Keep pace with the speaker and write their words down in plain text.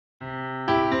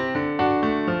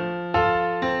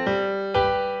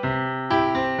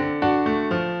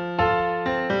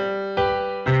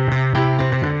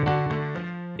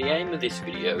this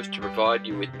video is to provide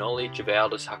you with knowledge of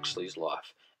Aldous Huxley's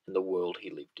life and the world he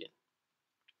lived in.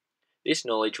 This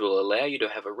knowledge will allow you to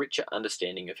have a richer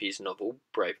understanding of his novel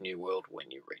Brave New World when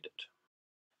you read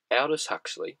it. Aldous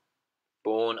Huxley,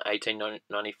 born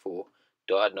 1894,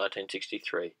 died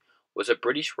 1963, was a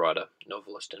British writer,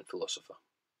 novelist and philosopher.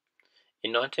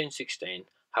 In 1916,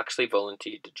 Huxley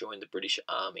volunteered to join the British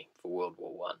Army for World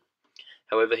War I.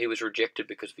 However, he was rejected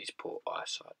because of his poor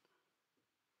eyesight.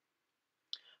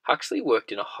 Huxley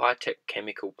worked in a high-tech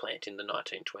chemical plant in the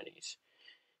 1920s.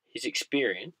 His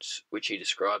experience, which he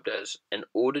described as an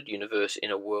ordered universe in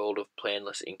a world of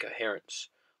planless incoherence,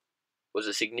 was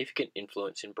a significant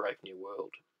influence in Brave New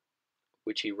World,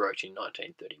 which he wrote in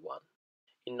 1931.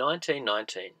 In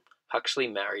 1919, Huxley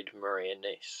married Maria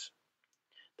Nice.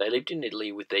 They lived in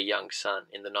Italy with their young son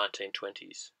in the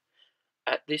 1920s.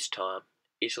 At this time,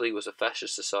 Italy was a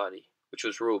fascist society, which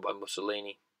was ruled by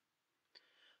Mussolini.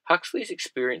 Huxley's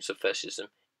experience of fascism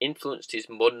influenced his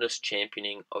modernist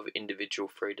championing of individual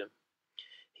freedom.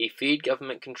 He feared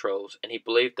government controls, and he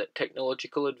believed that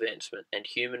technological advancement and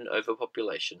human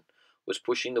overpopulation was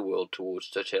pushing the world towards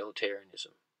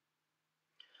totalitarianism.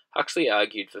 Huxley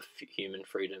argued for human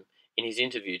freedom in his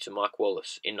interview to Mike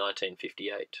Wallace in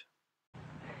 1958.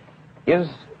 Is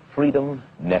freedom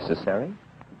necessary?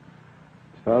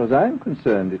 As far as I'm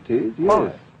concerned, it is, yes.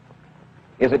 Why?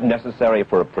 Is it necessary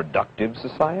for a productive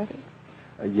society?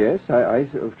 Yes, I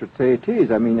should say it is.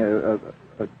 I mean, a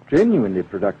genuinely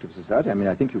productive society. I mean,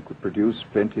 I think you could produce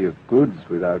plenty of goods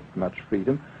without much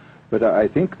freedom, but I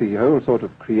think the whole sort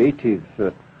of creative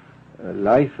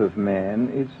life of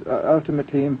man is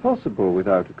ultimately impossible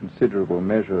without a considerable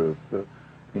measure of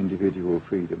individual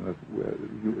freedom,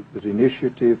 of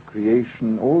initiative,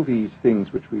 creation, all these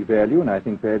things which we value, and I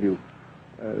think value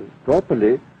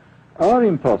properly, are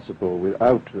impossible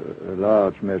without a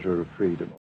large measure of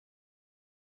freedom.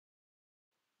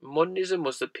 Modernism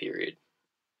was the period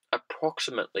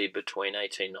approximately between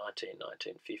 1890 and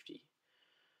 1950.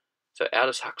 So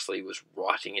Aldous Huxley was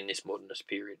writing in this modernist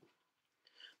period.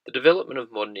 The development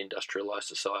of modern industrialised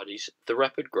societies, the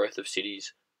rapid growth of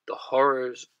cities, the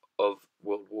horrors of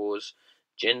world wars,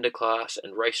 gender, class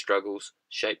and race struggles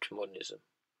shaped modernism.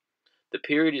 The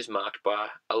period is marked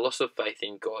by a loss of faith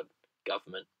in God,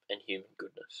 government and human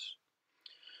goodness.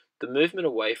 The movement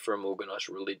away from organised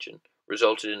religion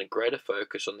resulted in a greater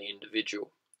focus on the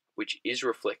individual, which is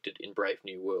reflected in Brave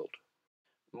New World.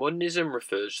 Modernism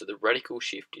refers to the radical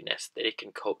shift in aesthetic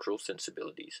and cultural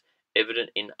sensibilities evident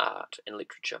in art and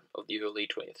literature of the early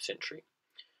 20th century,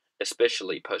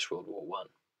 especially post-World War I.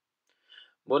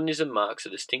 Modernism marks a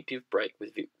distinctive break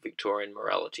with Victorian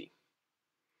morality.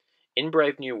 In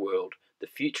Brave New World, the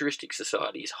futuristic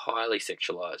society is highly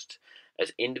sexualized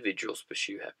as individuals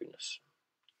pursue happiness.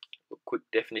 A quick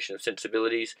definition of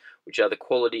sensibilities, which are the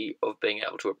quality of being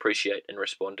able to appreciate and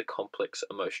respond to complex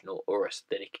emotional or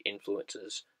aesthetic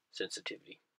influences,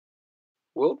 sensitivity.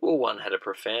 World War I had a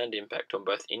profound impact on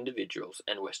both individuals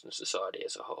and Western society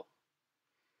as a whole.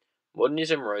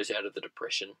 Modernism rose out of the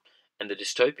Depression, and the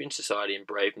dystopian society in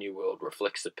Brave New World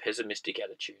reflects the pessimistic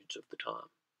attitudes of the time.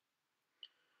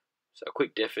 So a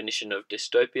quick definition of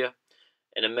dystopia: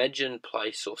 an imagined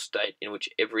place or state in which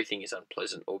everything is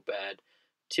unpleasant or bad,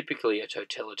 typically a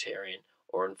totalitarian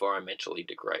or environmentally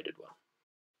degraded one.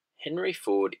 Henry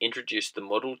Ford introduced the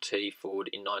Model T Ford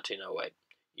in 1908,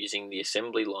 using the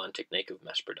assembly line technique of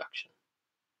mass production.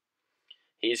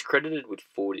 He is credited with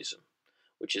Fordism,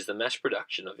 which is the mass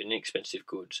production of inexpensive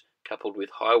goods coupled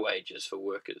with high wages for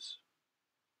workers.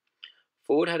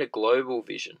 Ford had a global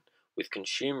vision, with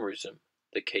consumerism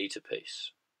the key to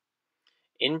peace.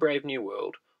 In Brave New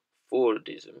World,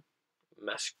 Fordism,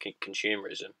 mass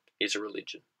consumerism, is a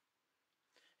religion.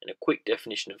 And a quick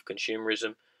definition of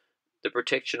consumerism: the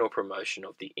protection or promotion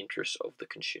of the interests of the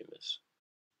consumers.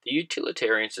 The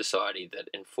utilitarian society that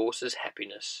enforces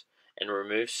happiness and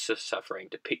removes suffering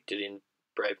depicted in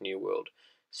Brave New World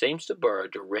seems to borrow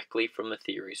directly from the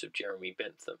theories of Jeremy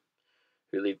Bentham,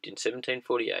 who lived in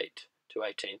 1748 to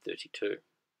 1832.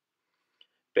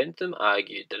 Bentham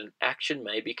argued that an action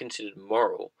may be considered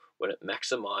moral when it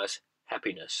maximises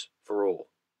happiness for all,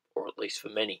 or at least for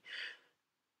many.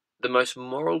 The most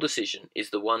moral decision is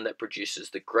the one that produces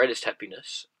the greatest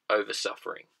happiness over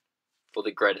suffering for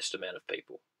the greatest amount of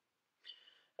people.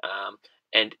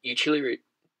 And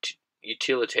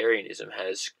utilitarianism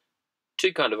has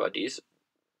two kind of ideas,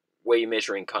 where you're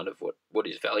measuring kind of what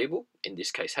is valuable, in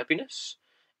this case happiness,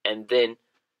 and then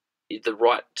the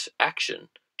right action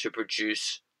to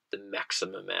produce the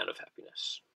maximum amount of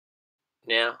happiness.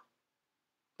 Now,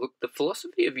 look, the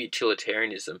philosophy of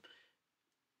utilitarianism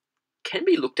can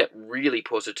be looked at really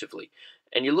positively,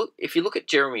 And if you look at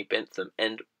Jeremy Bentham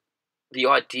and the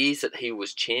ideas that he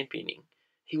was championing,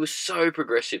 he was so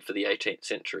progressive for the 18th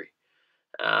century.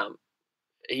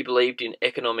 He believed in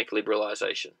economic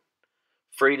liberalisation,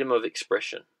 freedom of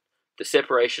expression, the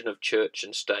separation of church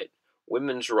and state,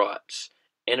 women's rights,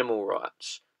 animal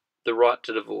rights, the right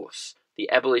to divorce,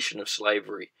 the abolition of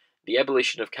slavery, the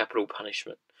abolition of capital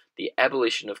punishment, the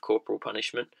abolition of corporal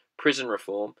punishment, prison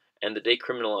reform, and the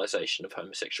decriminalisation of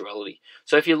homosexuality.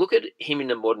 So if you look at him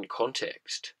in a modern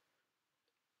context,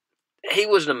 he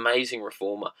was an amazing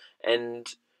reformer, and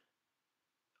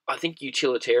I think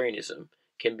utilitarianism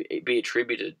can be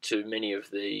attributed to many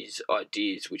of these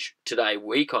ideas, which today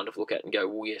we kind of look at and go,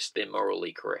 well, yes, they're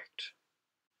morally correct.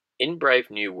 In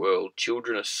Brave New World,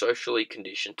 children are socially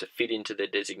conditioned to fit into their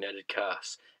designated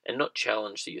castes and not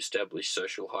challenge the established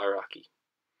social hierarchy.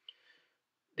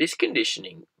 This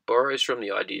conditioning borrows from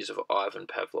the ideas of Ivan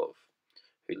Pavlov,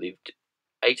 who lived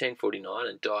 1849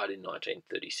 and died in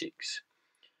 1936.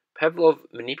 Pavlov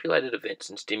manipulated events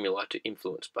and stimuli to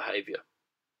influence behaviour,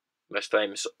 most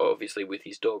famous obviously with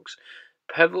his dogs.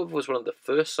 Pavlov was one of the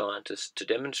first scientists to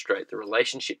demonstrate the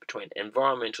relationship between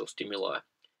environmental stimuli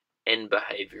and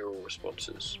behavioural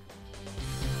responses.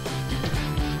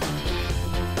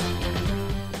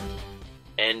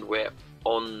 And we're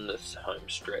on this home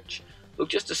stretch. Look,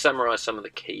 just to summarise some of the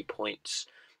key points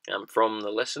from the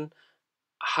lesson,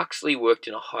 Huxley worked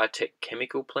in a high-tech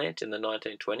chemical plant in the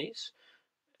 1920s,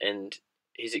 and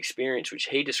his experience, which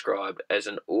he described as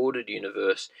an ordered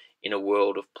universe in a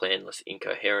world of planless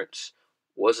incoherence,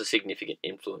 was a significant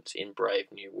influence in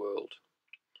Brave New World.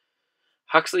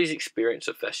 Huxley's experience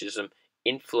of fascism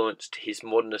influenced his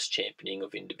modernist championing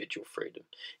of individual freedom.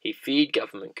 He feared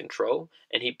government control,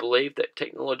 and he believed that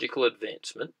technological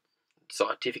advancement,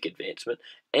 scientific advancement,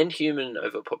 and human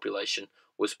overpopulation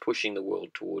was pushing the world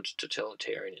towards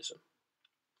totalitarianism.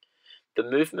 The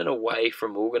movement away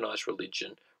from organised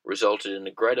religion resulted in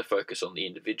a greater focus on the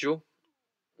individual,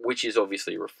 which is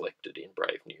obviously reflected in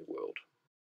Brave New World.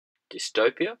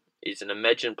 Dystopia is an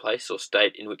imagined place or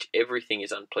state in which everything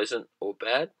is unpleasant or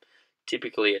bad,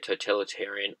 typically a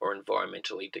totalitarian or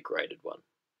environmentally degraded one.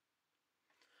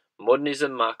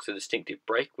 Modernism marks a distinctive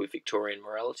break with Victorian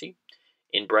morality.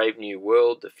 In Brave New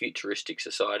World, the futuristic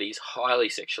society is highly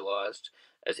sexualised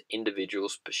as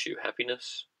individuals pursue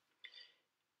happiness.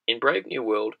 In Brave New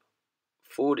World,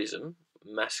 Fordism,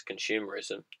 mass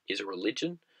consumerism, is a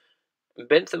religion.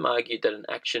 Bentham argued that an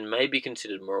action may be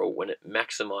considered moral when it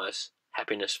maximises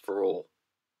happiness for all,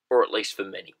 or at least for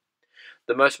many.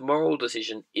 The most moral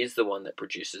decision is the one that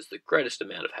produces the greatest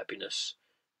amount of happiness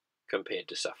compared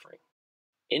to suffering.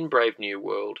 In Brave New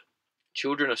World,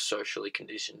 children are socially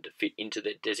conditioned to fit into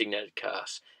their designated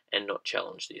castes and not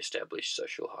challenge the established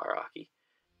social hierarchy.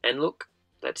 And look,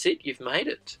 that's it, you've made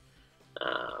it.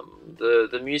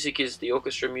 The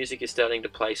orchestra music is starting to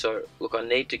play, so look, I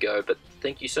need to go, but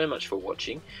thank you so much for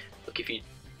watching. Look, if you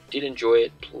did enjoy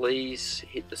it, please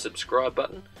hit the subscribe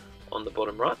button on the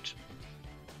bottom right.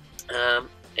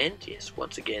 And yes,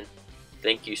 once again,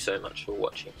 thank you so much for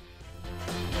watching.